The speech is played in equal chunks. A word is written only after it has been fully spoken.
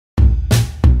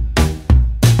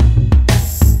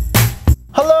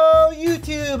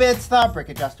YouTube, it's the Brick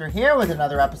Adjuster here with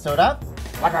another episode of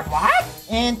What?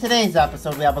 In today's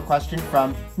episode, we have a question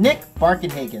from Nick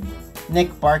Barkenhagen. Nick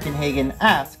Barkenhagen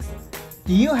asks,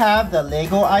 do you have the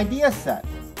Lego idea set?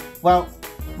 Well,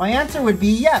 my answer would be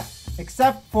yes,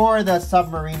 except for the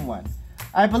submarine one.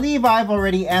 I believe I've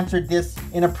already answered this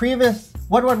in a previous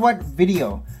What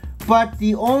video, but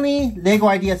the only Lego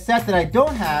idea set that I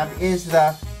don't have is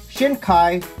the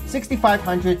Shinkai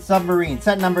 6500 submarine,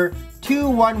 set number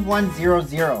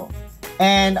 21100.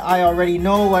 And I already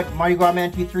know what Mardi Gras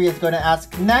Man 23 is going to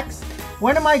ask next.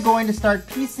 When am I going to start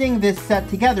piecing this set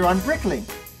together on Bricklink?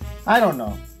 I don't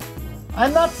know.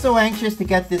 I'm not so anxious to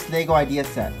get this Lego idea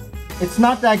set. It's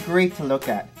not that great to look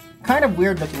at. Kind of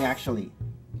weird looking actually.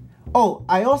 Oh,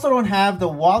 I also don't have the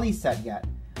Wally set yet.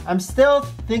 I'm still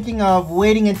thinking of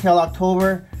waiting until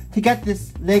October to get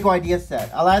this Lego idea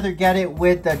set. I'll either get it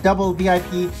with the double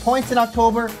VIP points in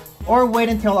October or wait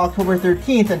until October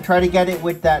 13th and try to get it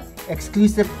with that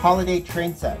exclusive holiday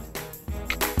train set.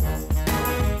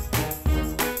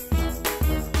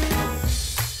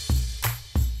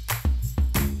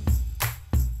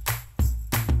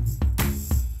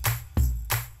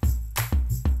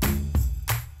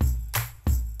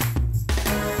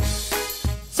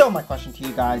 So my question to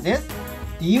you guys is,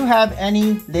 do you have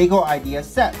any Lego idea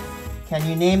sets? Can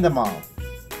you name them all?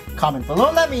 Comment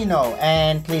below, let me know,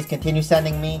 and please continue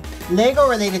sending me Lego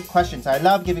related questions. I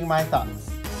love giving my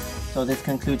thoughts. So this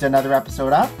concludes another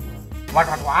episode of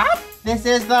What? This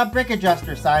is the Brick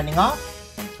Adjuster signing off.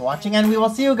 Thanks for watching, and we will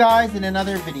see you guys in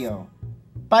another video.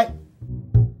 Bye.